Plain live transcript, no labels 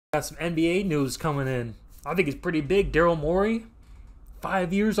Got some NBA news coming in. I think it's pretty big. Daryl Morey,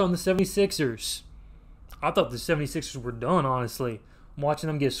 5 years on the 76ers. I thought the 76ers were done, honestly. I'm watching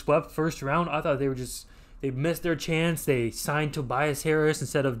them get swept first round. I thought they missed their chance. They signed Tobias Harris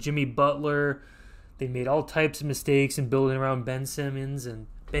instead of Jimmy Butler. They made all types of mistakes in building around Ben Simmons and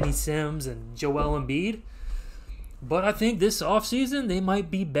Benny Sims and Joel Embiid. But I think this offseason, they might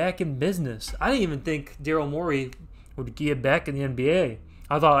be back in business. I didn't even think Daryl Morey would get back in the NBA.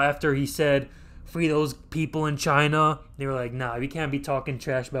 I thought after he said, free those people in China, they were like, nah, we can't be talking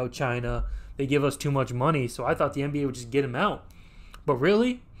trash about China. They give us too much money. So I thought the NBA would just get him out. But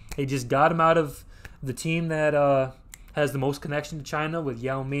really, they just got him out of the team that has the most connection to China, with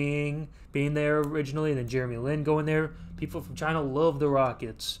Yao Ming being there originally and then Jeremy Lin going there. People from China love the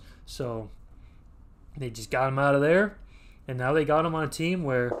Rockets. So they just got him out of there. And now they got him on a team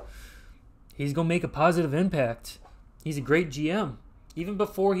where he's going to make a positive impact. He's a great GM. Even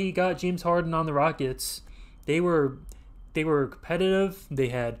before he got James Harden on the Rockets, they were competitive. They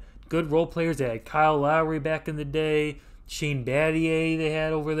had good role players. They had Kyle Lowry back in the day, Shane Battier they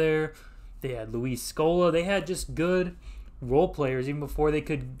had over there. They had Luis Scola. They had just good role players even before they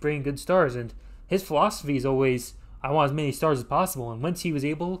could bring good stars. And his philosophy is always, I want as many stars as possible. And once he was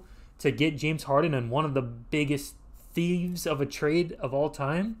able to get James Harden and one of the biggest thieves of a trade of all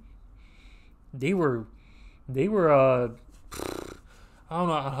time, they were I don't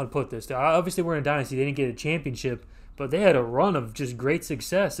know how to put this. Obviously, we're in a dynasty. They didn't get a championship, but they had a run of just great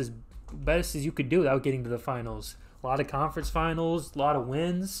success, as best as you could do without getting to the finals. A lot of conference finals, a lot of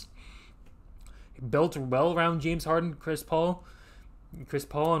wins. Built well around James Harden, Chris Paul, and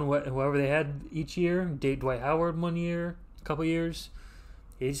whoever they had each year. Dwight Howard one year, a couple years.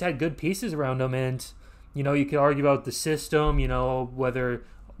 They just had good pieces around them, and you could argue about the system. Whether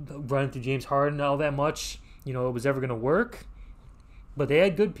running through James Harden all that much, it was ever going to work. But they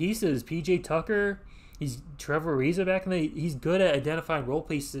had good pieces. P.J. Tucker, he's Trevor Ariza back in the day. He's good at identifying role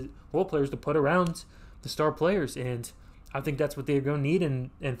players to put around the star players, and I think that's what they're going to need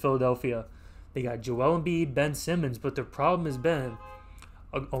in Philadelphia. They got Joel Embiid, Ben Simmons, but their problem has been,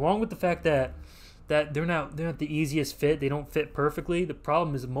 along with the fact that they're not the easiest fit, they don't fit perfectly. The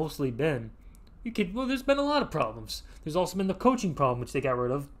problem has mostly been, there's been a lot of problems. There's also been the coaching problem, which they got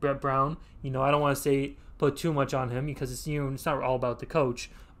rid of. Brett Brown, I don't want to put too much on him because it's not all about the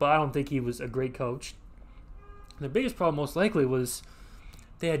coach, but I don't think he was a great coach. The biggest problem most likely was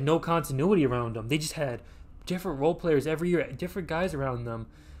they had no continuity around them. They just had different role players every year, different guys around them.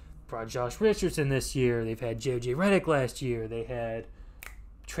 Brought Josh Richardson this year. They've had J.J. Redick last year. They had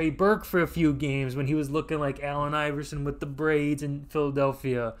Trey Burke for a few games when he was looking like Allen Iverson with the braids in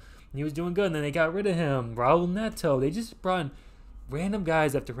Philadelphia. And he was doing good, and then they got rid of him. Raul Neto. They just brought in random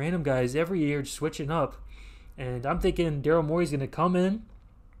guys after random guys every year, just switching up. And I'm thinking Daryl Morey's going to come in.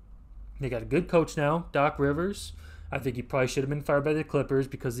 They got a good coach now, Doc Rivers. I think he probably should have been fired by the Clippers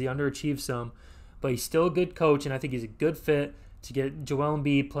because he underachieved some. But he's still a good coach, and I think he's a good fit to get Joel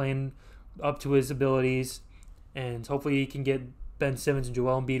Embiid playing up to his abilities. And hopefully he can get Ben Simmons and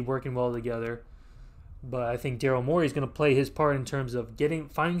Joel Embiid working well together. But I think Daryl Morey is going to play his part in terms of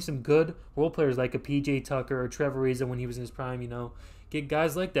finding some good role players like a P.J. Tucker or Trevor Ariza when he was in his prime. Get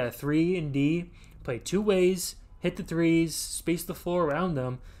guys like that, 3 and D, play two ways, hit the threes, space the floor around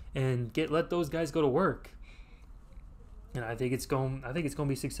them, and let those guys go to work. And I think it's going to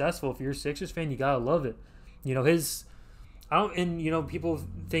be successful. If you're a Sixers fan, you gotta love it. People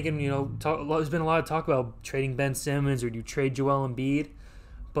thinking, there's been a lot of talk about trading Ben Simmons, or do you trade Joel Embiid?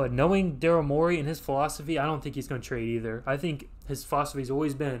 But knowing Daryl Morey and his philosophy, I don't think he's going to trade either. I think his philosophy has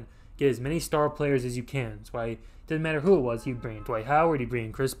always been get as many star players as you can. That's why it didn't matter who it was. He'd bring Dwight Howard, he'd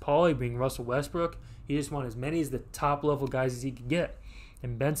bring Chris Paul, he'd bring Russell Westbrook. He just wanted as many as the top-level guys as he could get.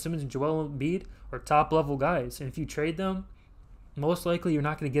 And Ben Simmons and Joel Embiid are top-level guys. And if you trade them, most likely you're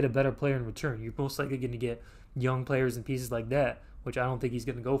not going to get a better player in return. You're most likely going to get young players and pieces like that, which I don't think he's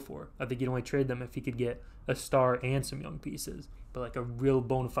going to go for. I think he'd only trade them if he could get a star and some young pieces. But like a real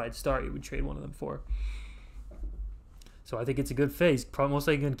bona fide star, he would trade one of them for. So I think it's a good fit. He's probably most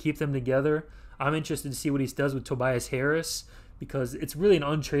likely going to keep them together. I'm interested to see what he does with Tobias Harris, because it's really an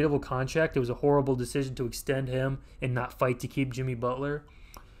untradeable contract. It was a horrible decision to extend him and not fight to keep Jimmy Butler.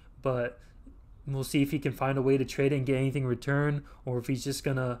 But we'll see if he can find a way to trade it and get anything in return, or if he's just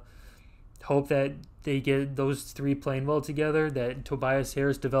going to hope that they get those 3 playing well together, that Tobias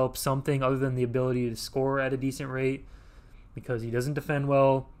Harris develops something other than the ability to score at a decent rate, because he doesn't defend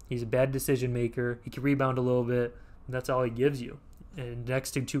well. He's a bad decision maker. He can rebound a little bit, and that's all he gives you. And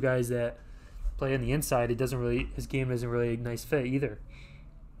next to 2 guys that play on the inside, his game isn't really a nice fit either.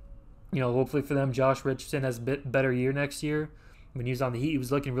 Hopefully for them, Josh Richardson has a bit better year next year. When he was on the Heat, he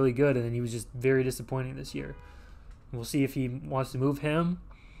was looking really good, and then he was just very disappointing this year. We'll see if he wants to move him.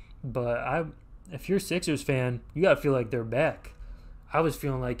 But if you're a Sixers fan, you got to feel like they're back. I was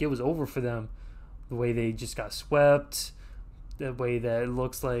feeling like it was over for them. The way they just got swept, the way that it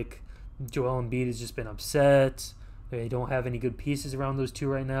looks like Joel Embiid has just been upset. They don't have any good pieces around those two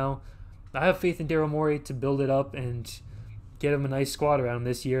right now. I have faith in Daryl Morey to build it up and get him a nice squad around him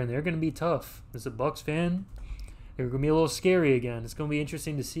this year, and they're going to be tough. As a Bucks fan, they're going to be a little scary again. It's going to be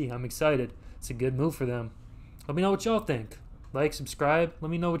interesting to see. I'm excited. It's a good move for them. Let me know what y'all think. Like, subscribe.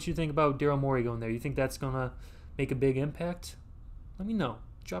 Let me know what you think about Daryl Morey going there. You think that's going to make a big impact? Let me know.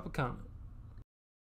 Drop a comment.